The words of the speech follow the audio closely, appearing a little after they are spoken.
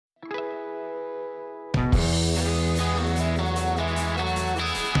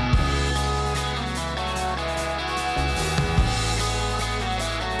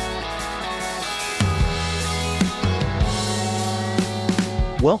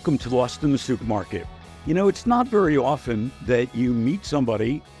Welcome to Lost in the Supermarket. You know, it's not very often that you meet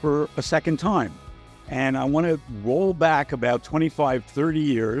somebody for a second time. And I want to roll back about 25, 30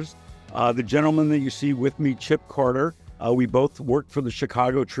 years. The gentleman that you see with me, Chip Carter, we both worked for the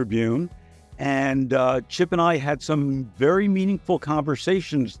Chicago Tribune. And Chip and I had some very meaningful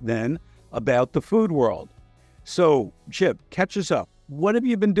conversations then about the food world. So, Chip, catch us up. What have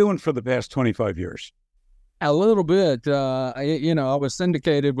you been doing for the past 25 years? A little bit. I was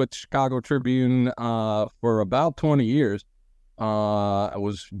syndicated with the Chicago Tribune for about 20 years. I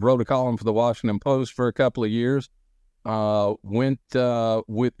wrote a column for the Washington Post for a couple of years. Went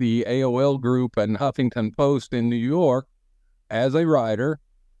with the AOL group and Huffington Post in New York as a writer.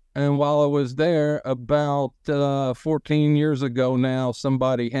 And while I was there, about 14 years ago now,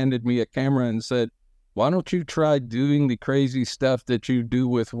 somebody handed me a camera and said, "Why don't you try doing the crazy stuff that you do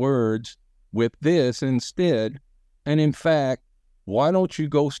with words with this instead? And in fact, why don't you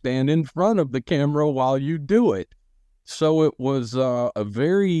go stand in front of the camera while you do it?" So it was a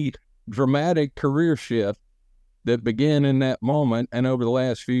very dramatic career shift that began in that moment, and over the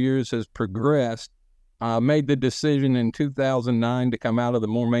last few years has progressed. I made the decision in 2009 to come out of the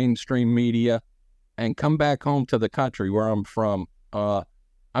more mainstream media and come back home to the country where I'm from.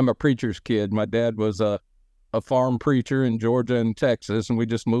 I'm a preacher's kid. My dad was a farm preacher in Georgia and Texas, and we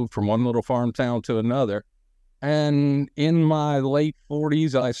just moved from one little farm town to another. And in my late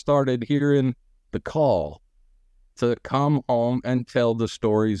 40s, I started hearing the call to come home and tell the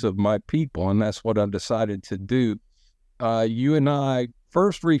stories of my people, and that's what I've decided to do. You and I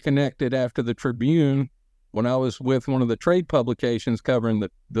first reconnected after the Tribune when I was with one of the trade publications covering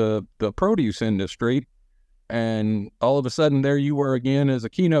the produce industry, and all of a sudden there you were again as a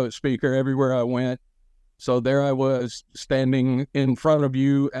keynote speaker everywhere I went. So there I was standing in front of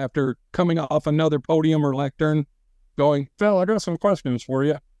you after coming off another podium or lectern going, "Phil, I got some questions for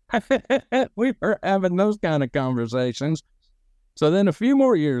you." We were having those kind of conversations. So then a few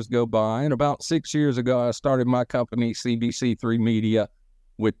more years go by, and about 6 years ago, I started my company, CBC3 Media,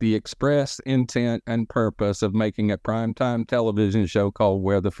 with the express intent and purpose of making a primetime television show called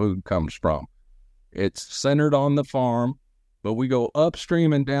Where the Food Comes From. It's centered on the farm, but we go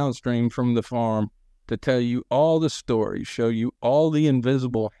upstream and downstream from the farm to tell you all the stories, show you all the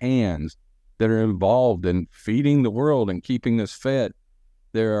invisible hands that are involved in feeding the world and keeping us fed.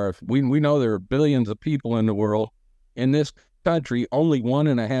 We know there are billions of people in the world. In this country, only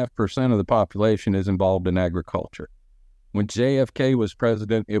 1.5% of the population is involved in agriculture. When JFK was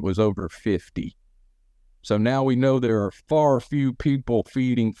president, it was over 50. So now we know there are far few people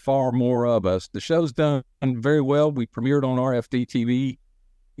feeding far more of us. The show's done very well. We premiered on RFD TV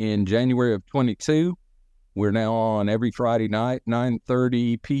in January of 22. We're now on every Friday night,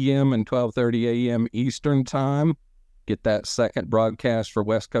 9:30 p.m. and 12:30 a.m. Eastern Time. Get that second broadcast for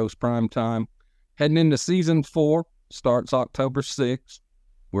West Coast prime time. Heading into season 4, starts October 6th.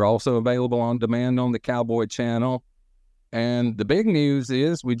 We're also available on demand on the Cowboy Channel. And the big news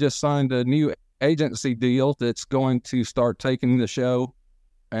is we just signed a new agency deal that's going to start taking the show,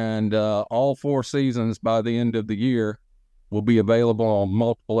 and all 4 seasons by the end of the year will be available on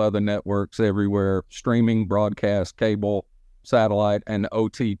multiple other networks everywhere, streaming, broadcast, cable, satellite, and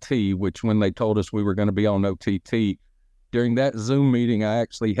OTT, which when they told us we were going to be on OTT, during that Zoom meeting, I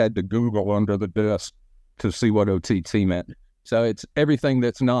actually had to Google under the desk to see what OTT meant. So it's everything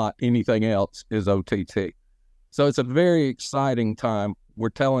that's not anything else is OTT. So it's a very exciting time. We're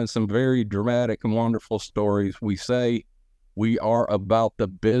telling some very dramatic and wonderful stories. We say we are about the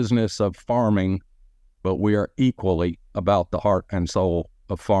business of farming, but we are equally about the heart and soul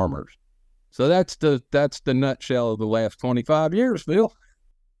of farmers. So that's the nutshell of the last 25 years, Phil.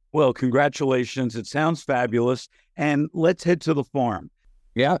 Well, congratulations. It sounds fabulous. And let's head to the farm.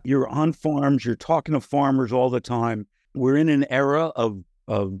 Yeah. You're on farms. You're talking to farmers all the time. We're in an era of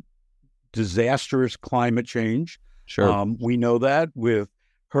disastrous climate change. Sure. We know that with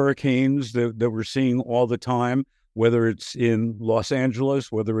hurricanes that we're seeing all the time, whether it's in Los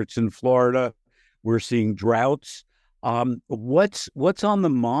Angeles, whether it's in Florida, we're seeing droughts. What's on the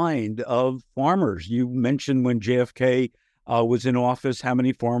mind of farmers? You mentioned when JFK was in office, how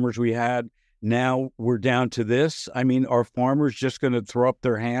many farmers we had. Now we're down to this. I mean, are farmers just going to throw up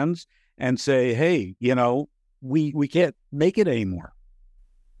their hands and say, "Hey, we can't make it anymore"?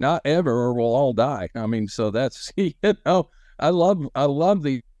 Not ever, or we'll all die. I mean, so that's, I love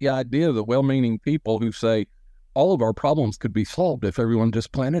the idea of the well-meaning people who say all of our problems could be solved if everyone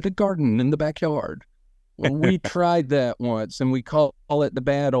just planted a garden in the backyard. Well, we tried that once, and we call it the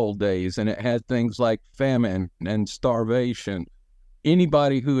bad old days, and it had things like famine and starvation.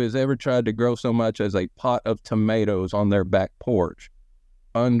 Anybody who has ever tried to grow so much as a pot of tomatoes on their back porch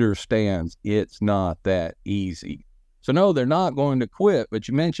understands it's not that easy. So no, they're not going to quit. But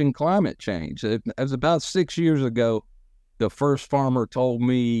you mentioned climate change. It was about 6 years ago, the first farmer told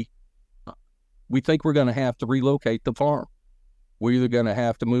me, we think we're going to have to relocate the farm. We're either going to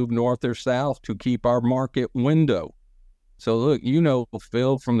have to move north or south to keep our market window. So look,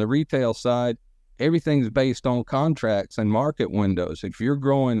 Phil, from the retail side, everything's based on contracts and market windows. If you're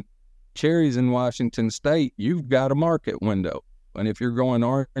growing cherries in Washington State, you've got a market window. And if you're growing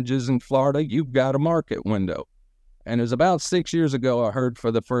oranges in Florida, you've got a market window. And it was about 6 years ago I heard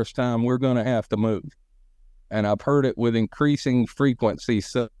for the first time, we're going to have to move. And I've heard it with increasing frequency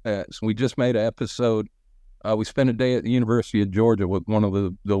since. We just made an episode. We spent a day at the University of Georgia with one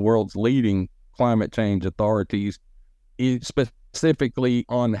of the world's leading climate change authorities, specifically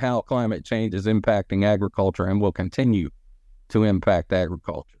on how climate change is impacting agriculture and will continue to impact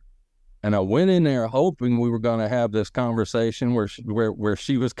agriculture. And I went in there hoping we were going to have this conversation where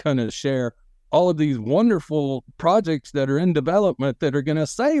she was going to share all of these wonderful projects that are in development that are going to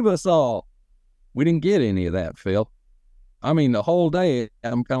save us all. We didn't get any of that, Phil. I mean, the whole day,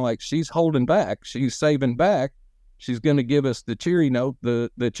 I'm kind of like, she's holding back. She's saving back. She's going to give us the cheery note,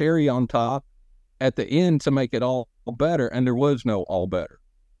 the cherry on top at the end to make it all better. And there was no all better.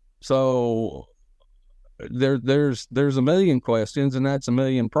 So there's a million questions, and that's a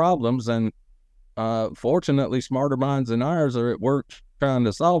million problems. And fortunately, smarter minds than ours are at work trying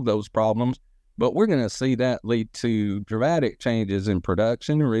to solve those problems. But we're going to see that lead to dramatic changes in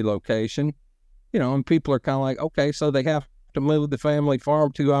production and relocation. And people are kind of like, okay, so they have to move the family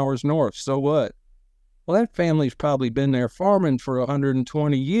farm 2 hours north. So what? Well, that family's probably been there farming for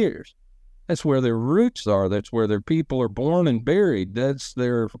 120 years. That's where their roots are. That's where their people are born and buried. That's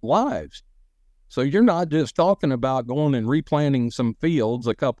their lives. So you're not just talking about going and replanting some fields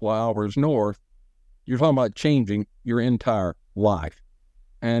a couple of hours north. You're talking about changing your entire life.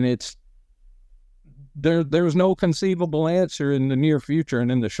 And there's no conceivable answer in the near future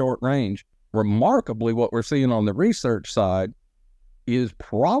and in the short range. Remarkably, what we're seeing on the research side is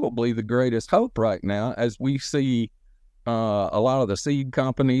probably the greatest hope right now, as we see a lot of the seed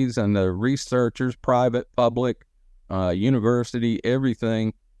companies and the researchers, private, public, university,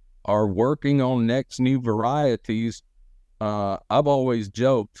 everything, are working on next new varieties. I've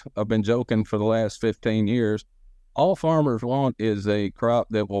been joking for the last 15 years, all farmers want is a crop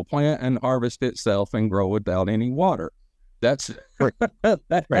that will plant and harvest itself and grow without any water. That's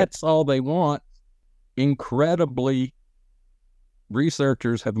that's all they want. Incredibly,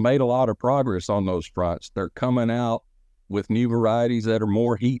 researchers have made a lot of progress on those fronts. They're coming out with new varieties that are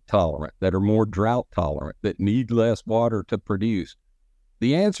more heat tolerant, that are more drought tolerant, that need less water to produce.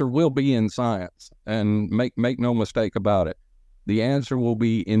 The answer will be in science, and make no mistake about it. The answer will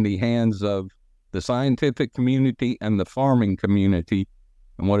be in the hands of the scientific community and the farming community.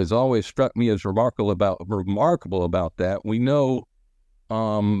 And what has always struck me as remarkable about that, we know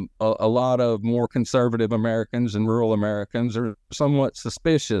a lot of more conservative Americans and rural Americans are somewhat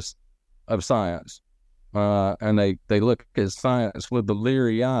suspicious of science. And they look at science with the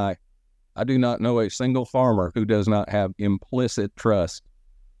leery eye. I do not know a single farmer who does not have implicit trust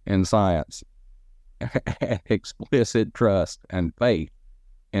in science, explicit trust and faith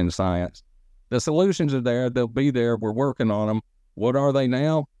in science. The solutions are there. They'll be there. We're working on them. What are they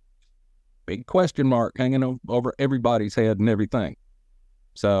now? Big question mark hanging over everybody's head and everything.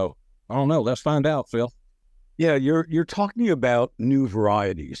 So I don't know. Let's find out, Phil. Yeah, you're talking about new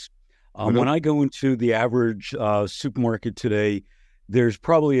varieties. When I go into the average supermarket today, there's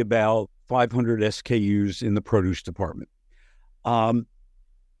probably about 500 SKUs in the produce department.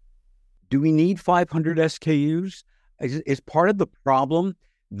 Do we need 500 SKUs? Is part of the problem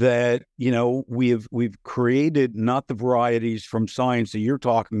that, we've created not the varieties from science that you're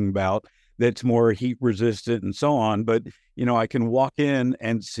talking about that's more heat resistant and so on, but, I can walk in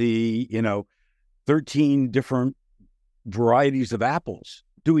and see, 13 different varieties of apples.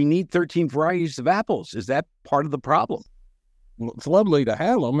 Do we need 13 varieties of apples? Is that part of the problem? Well, it's lovely to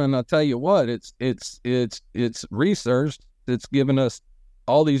have them, and I'll tell you what, it's research that's given us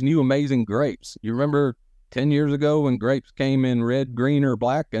all these new amazing grapes. You remember 10 years ago when grapes came in red, green, or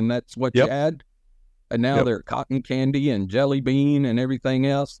black, and that's what you had? And now they're cotton candy and jelly bean and everything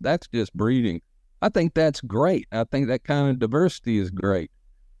else. That's just breeding. I think that's great. I think that kind of diversity is great.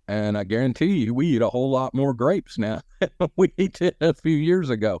 And I guarantee you, we eat a whole lot more grapes now than we did a few years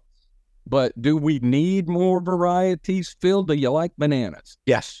ago. But do we need more varieties? Phil, do you like bananas?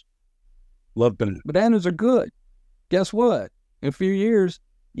 Yes. Love bananas. Bananas are good. Guess what? In a few years,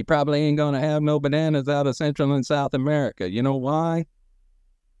 you probably ain't going to have no bananas out of Central and South America. You know why?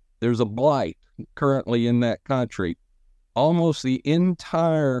 There's a blight currently in that country. almost the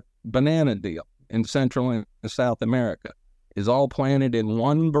entire banana deal in Central and South America is all planted in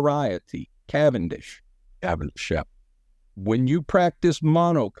one variety, Cavendish. Cavendish, yeah. When you practice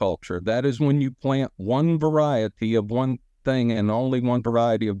monoculture, that is when you plant one variety of one thing and only one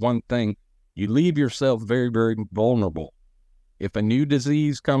variety of one thing. You leave yourself very, very vulnerable. If a new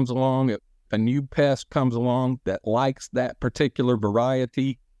disease comes along, if a new pest comes along that likes that particular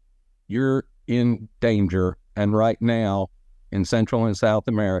variety, you're in danger. And right now, in Central and South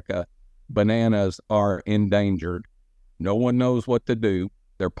America, bananas are endangered. No one knows what to do.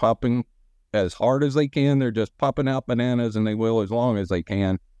 They're popping as hard as they can. They're just popping out bananas, and they will as long as they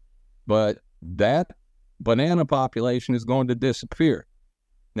can. But that banana population is going to disappear.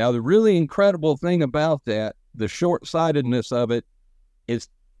 Now, the really incredible thing about that, the short-sightedness of it, is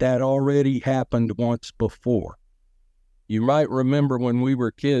that already happened once before. You might remember when we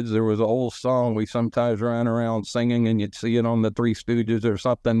were kids, there was an old song we sometimes ran around singing, and you'd see it on the Three Stooges or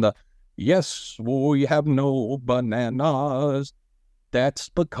something. Yes, we have no bananas. That's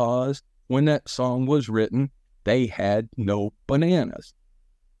because when that song was written, they had no bananas.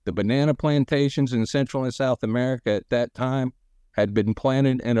 The banana plantations in Central and South America at that time had been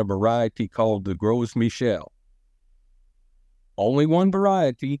planted in a variety called the Gros Michel. Only one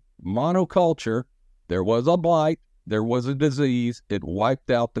variety, monoculture. There was a blight, there was a disease, it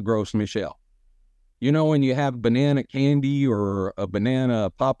wiped out the Gros Michel. You know, when you have banana candy or a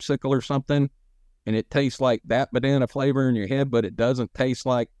banana popsicle or something, and it tastes like that banana flavor in your head, but it doesn't taste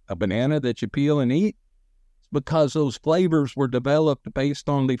like a banana that you peel and eat? It's because those flavors were developed based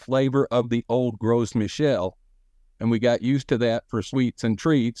on the flavor of the old Gros Michel, and we got used to that for sweets and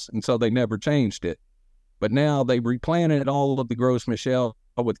treats, and so they never changed it. But now they've replanted all of the Gros Michel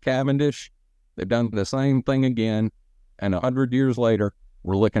with Cavendish. They've done the same thing again, and 100 years later,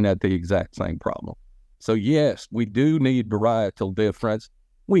 we're looking at the exact same problem. So yes, we do need varietal difference.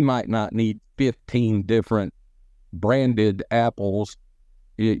 We might not need 15 different branded apples,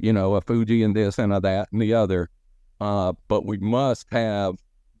 you know, a Fuji and this and a that and the other, but we must have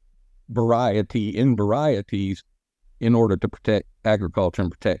variety in varieties in order to protect agriculture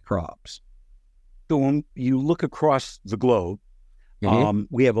and protect crops. So when you look across the globe,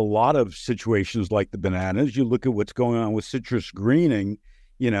 we have a lot of situations like the bananas. You look at what's going on with citrus greening,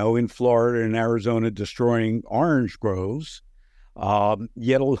 you know, in Florida and Arizona, destroying orange groves,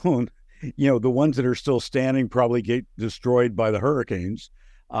 yet alone, you know, the ones that are still standing probably get destroyed by the hurricanes.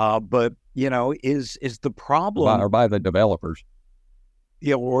 But, you know, is the problem... Or by the developers.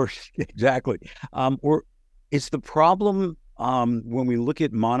 Yeah, or exactly. Or is the problem when we look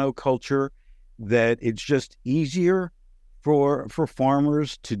at monoculture that it's just easier for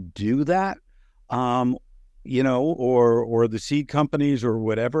farmers to do that, you know, or the seed companies or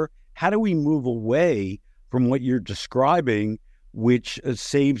whatever? How do we move away from what you're describing, which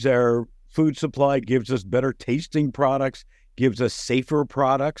saves our food supply, gives us better tasting products, gives us safer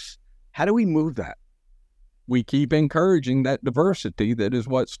products? How do we move that? We keep encouraging that diversity. That is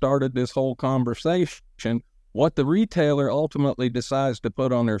what started this whole conversation. What the retailer ultimately decides to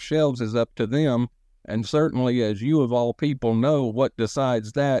put on their shelves is up to them. And certainly, as you of all people know, what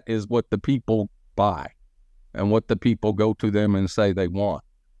decides that is what the people buy and what the people go to them and say they want.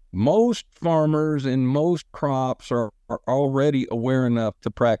 Most farmers in most crops are already aware enough to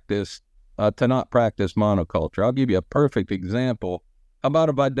not practice monoculture. I'll give you a perfect example. How about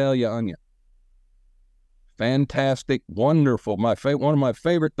a Vidalia onion? Fantastic, wonderful. One of my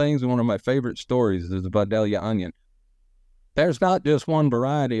favorite things and one of my favorite stories is the Vidalia onion. There's not just one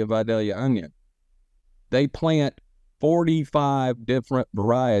variety of Vidalia onion. They plant 45 different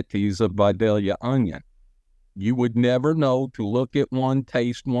varieties of Vidalia onion. You would never know to look at one,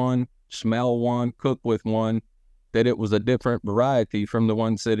 taste one, smell one, cook with one, that it was a different variety from the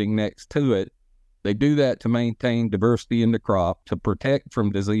one sitting next to it. They do that to maintain diversity in the crop, to protect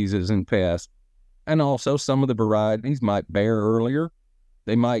from diseases and pests. And also some of the varieties might bear earlier.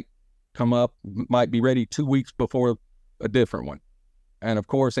 They might might be ready 2 weeks before a different one. And of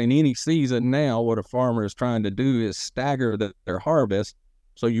course, in any season now, what a farmer is trying to do is stagger their harvest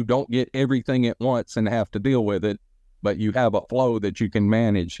so you don't get everything at once and have to deal with it, but you have a flow that you can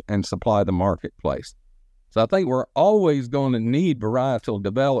manage and supply the marketplace. So I think we're always going to need varietal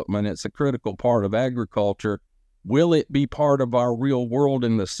development. It's a critical part of agriculture. Will it be part of our real world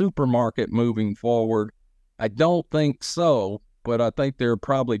in the supermarket moving forward? I don't think so, but I think there are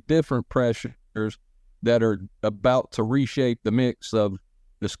probably different pressures that are about to reshape the mix of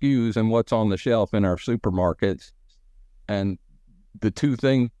the SKUs and what's on the shelf in our supermarkets. And the two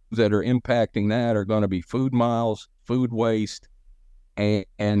things that are impacting that are going to be food miles, food waste,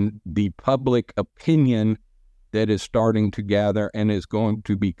 and the public opinion that is starting to gather and is going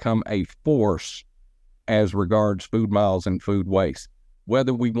to become a force as regards food miles and food waste.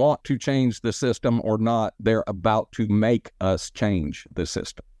 Whether we want to change the system or not, they're about to make us change the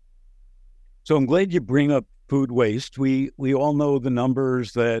system. So I'm glad you bring up food waste. We all know the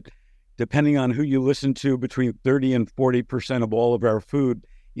numbers that, depending on who you listen to, between 30 and 40% of all of our food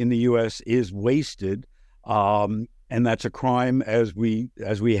in the U.S. is wasted. And that's a crime as we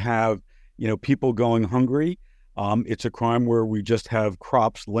have, people going hungry. It's a crime where we just have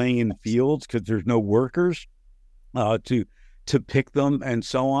crops laying in fields because there's no workers to pick them and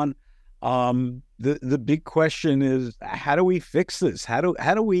so on. The big question is, how do we fix this? How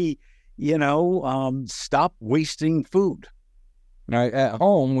do we, stop wasting food? Now, at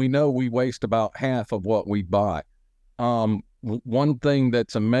home, we know we waste about half of what we buy. One thing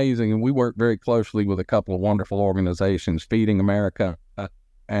that's amazing, and we work very closely with a couple of wonderful organizations, Feeding America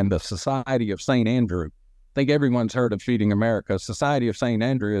and the Society of St. Andrew. I think everyone's heard of Feeding America. Society of St.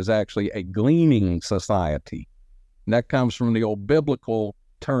 Andrew is actually a gleaning society. And that comes from the old biblical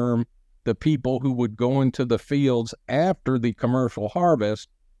term, the people who would go into the fields after the commercial harvest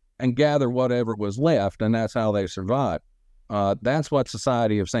and gather whatever was left, and that's how they survived. That's what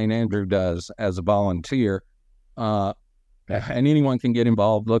Society of St. Andrew does as a volunteer. And anyone can get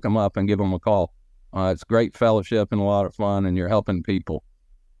involved, look them up and give them a call. It's great fellowship and a lot of fun, and you're helping people.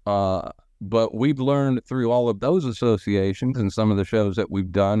 But we've learned through all of those associations and some of the shows that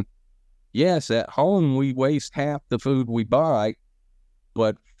we've done, yes, at home we waste half the food we buy,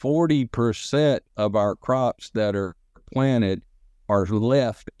 but 40% of our crops that are planted are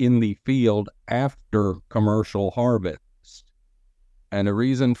left in the field after commercial harvest. And the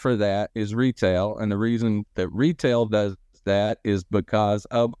reason for that is retail. And the reason that retail does that is because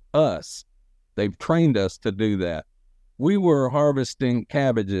of us. They've trained us to do that. We were harvesting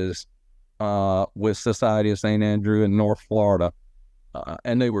cabbages with Society of St. Andrew in North Florida.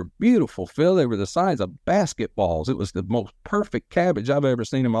 And they were beautiful, Phil. They were the size of basketballs. It was the most perfect cabbage I've ever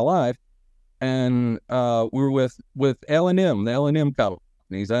seen in my life. And we were with L&M, the L&M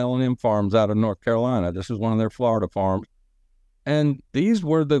companies, L&M Farms out of North Carolina. This is one of their Florida farms. And these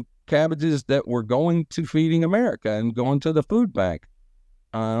were the cabbages that were going to Feeding America and going to the food bank.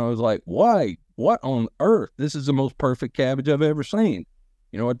 I was like, why? What on earth? This is the most perfect cabbage I've ever seen.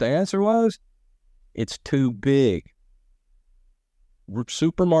 You know what the answer was? It's too big.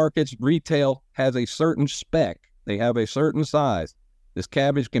 Supermarkets, retail has a certain spec. They have a certain size. This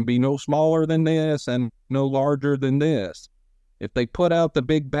cabbage can be no smaller than this and no larger than this. If they put out the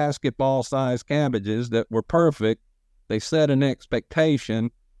big basketball-sized cabbages that were perfect, they set an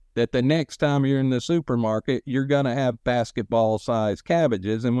expectation that the next time you're in the supermarket, you're going to have basketball-sized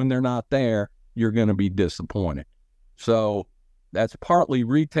cabbages, and when they're not there, you're going to be disappointed. So that's partly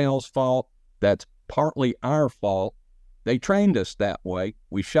retail's fault. That's partly our fault. They trained us that way.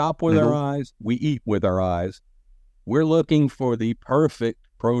 We shop with our eyes. We eat with our eyes. We're looking for the perfect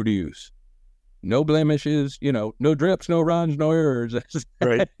produce. No blemishes, no drips, no runs, no errors,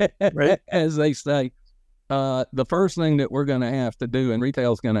 right. as they say. The first thing that we're going to have to do, and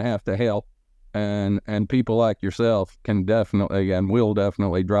retail's going to have to help, and people like yourself can definitely and will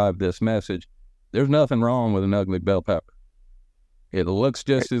definitely drive this message. There's nothing wrong with an ugly bell pepper. It looks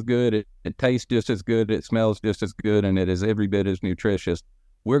just as good, it tastes just as good, it smells just as good, and it is every bit as nutritious.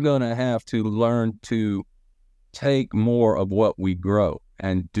 We're going to have to learn to take more of what we grow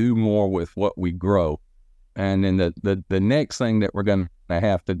and do more with what we grow. And then the next thing that we're going to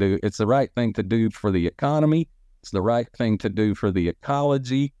have to do, it's the right thing to do for the economy. It's the right thing to do for the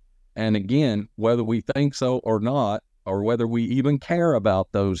ecology. And again, whether we think so or not, or whether we even care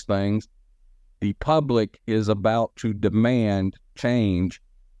about those things, the public is about to demand change,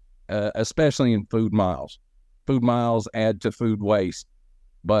 especially in food miles. Food miles add to food waste.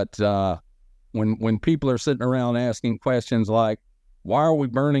 But when people are sitting around asking questions like, why are we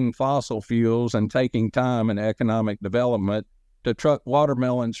burning fossil fuels and taking time and economic development to truck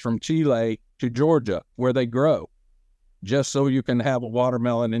watermelons from Chile to Georgia where they grow, just so you can have a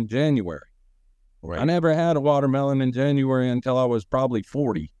watermelon in January? Right. I never had a watermelon in January until I was probably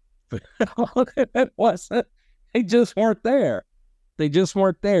 40. It wasn't. They just weren't there. They just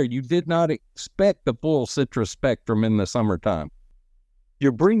weren't there. You did not expect the full citrus spectrum in the summertime.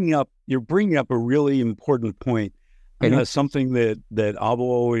 You're bringing up a really important point. Something that I've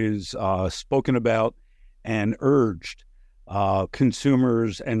always spoken about and urged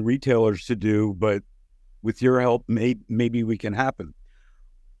consumers and retailers to do, but with your help, maybe we can happen.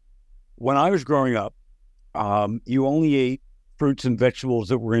 When I was growing up, you only ate fruits and vegetables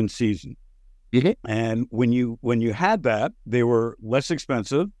that were in season. Mm-hmm. And when you had that, they were less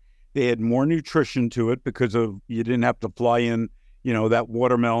expensive, They had more nutrition to it because of you didn't have to fly in, that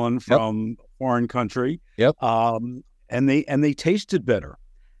watermelon from a foreign country. Yep. And they tasted better.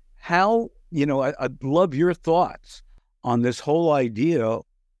 How, I'd love your thoughts on this whole idea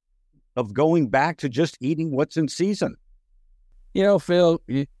of going back to just eating what's in season. Phil,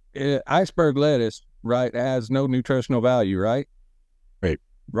 iceberg lettuce, right, has no nutritional value, right? Right.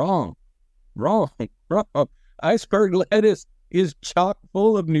 Wrong. Iceberg lettuce is chock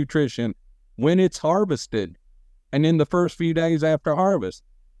full of nutrition when it's harvested and in the first few days after harvest.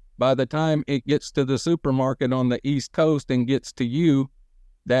 By the time it gets to the supermarket on the East Coast and gets to you,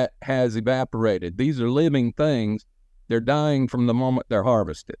 that has evaporated. These are living things. They're dying from the moment they're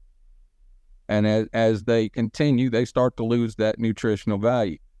harvested. And as they continue, they start to lose that nutritional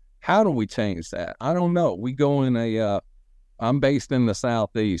value. How do we change that? I don't know. We go in I'm based in the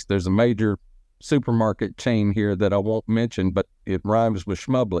Southeast. There's a major supermarket chain here that I won't mention, but it rhymes with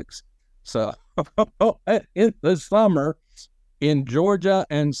schmublix. So in the summer, in Georgia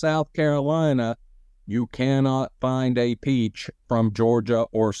and South Carolina, you cannot find a peach from Georgia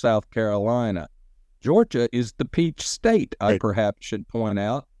or South Carolina. Georgia is the peach state, I perhaps should point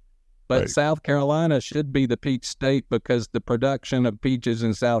out. But South Carolina should be the peach state because the production of peaches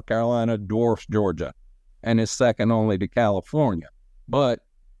in South Carolina dwarfs Georgia and is second only to California. But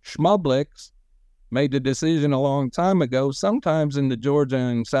schmublix made the decision a long time ago. Sometimes in the Georgia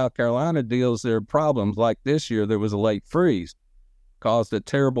and South Carolina deals, there are problems. Like this year, there was a late freeze, caused a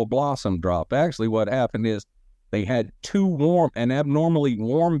terrible blossom drop. Actually, what happened is they had an abnormally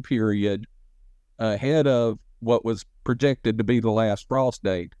warm period ahead of what was projected to be the last frost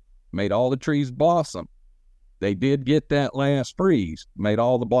date. Made all the trees blossom. They did get that last freeze, made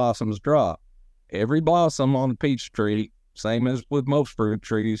all the blossoms drop. Every blossom on a peach tree, same as with most fruit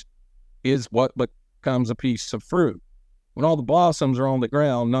trees, is what becomes a piece of fruit. When all the blossoms are on the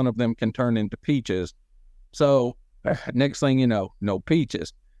ground, none of them can turn into peaches. So next thing you know, no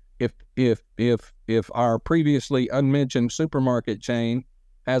peaches. If our previously unmentioned supermarket chain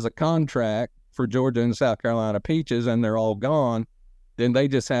has a contract for Georgia and South Carolina peaches and they're all gone, then they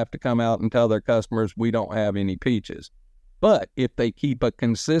just have to come out and tell their customers we don't have any peaches. But if they keep a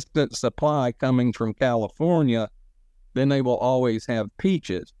consistent supply coming from California, then they will always have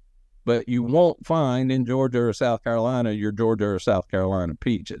peaches. But you won't find in Georgia or South Carolina your Georgia or South Carolina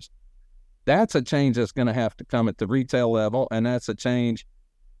peaches. That's a change that's going to have to come at the retail level, and that's a change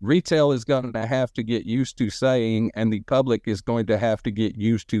retail is going to have to get used to saying, and the public is going to have to get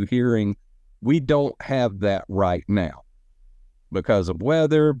used to hearing. We don't have that right now because of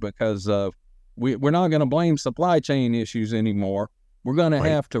weather, because of we're not going to blame supply chain issues anymore. We're going to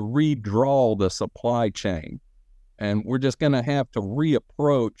have to redraw the supply chain, and we're just going to have to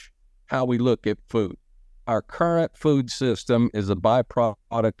reapproach how we look at food. Our current food system is a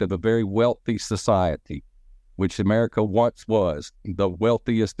byproduct of a very wealthy society, which America once was, the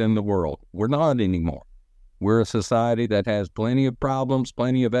wealthiest in the world. We're not anymore. We're a society that has plenty of problems,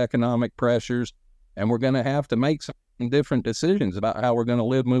 plenty of economic pressures, and we're going to have to make some different decisions about how we're going to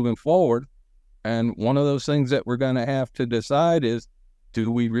live moving forward. And one of those things that we're going to have to decide is,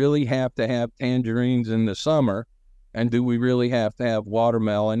 do we really have to have tangerines in the summer? And do we really have to have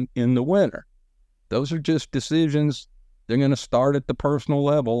watermelon in the winter? Those are just decisions. They're going to start at the personal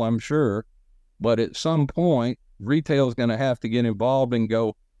level, I'm sure. But at some point, retail is going to have to get involved and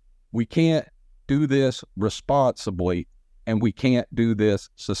go, we can't do this responsibly, and we can't do this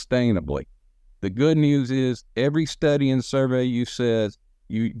sustainably. The good news is every study and survey you see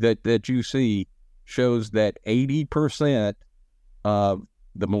shows that 80% of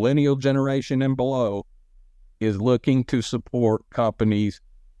the millennial generation and below is looking to support companies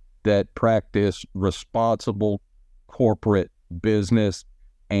that practice responsible corporate business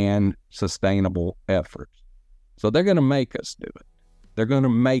and sustainable efforts. So they're going to make us do it. They're going to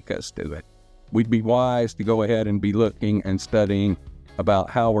make us do it. We'd be wise to go ahead and be looking and studying about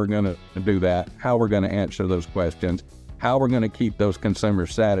how we're going to do that, how we're going to answer those questions, how we're going to keep those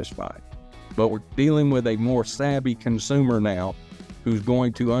consumers satisfied. But we're dealing with a more savvy consumer now who's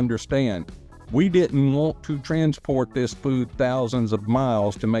going to understand we didn't want to transport this food thousands of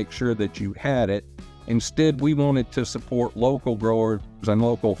miles to make sure that you had it. Instead, we wanted to support local growers and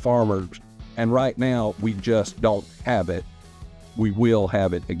local farmers. And right now, we just don't have it. We will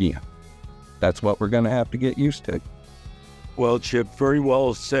have it again. That's what we're going to have to get used to. Well, Chip, very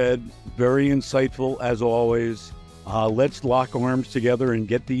well said. Very insightful, as always. Let's lock arms together and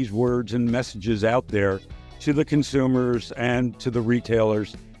get these words and messages out there to the consumers and to the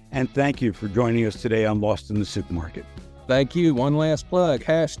retailers. And thank you for joining us today on Lost in the Supermarket. Thank you. One last plug.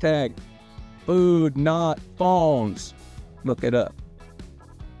 # food not phones. Look it up.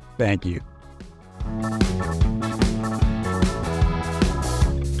 Thank you.